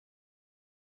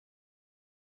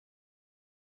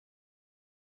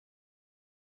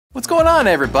What's going on,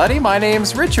 everybody? My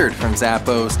name's Richard from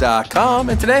Zappos.com,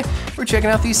 and today we're checking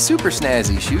out these super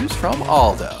snazzy shoes from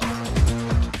Aldo.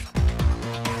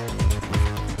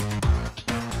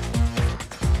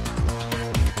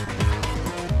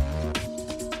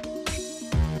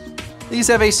 These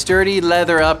have a sturdy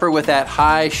leather upper with that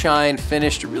high shine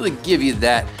finish to really give you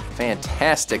that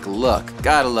fantastic look.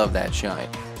 Gotta love that shine.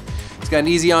 It's got an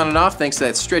easy on and off thanks to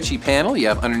that stretchy panel you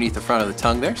have underneath the front of the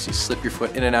tongue there, so you slip your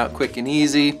foot in and out quick and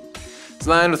easy. It's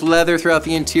lined with leather throughout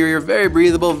the interior, very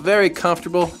breathable, very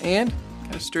comfortable, and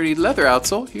got a sturdy leather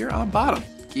outsole here on bottom.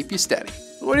 Keep you steady.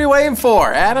 What are you waiting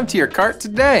for? Add them to your cart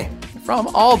today from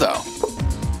Aldo.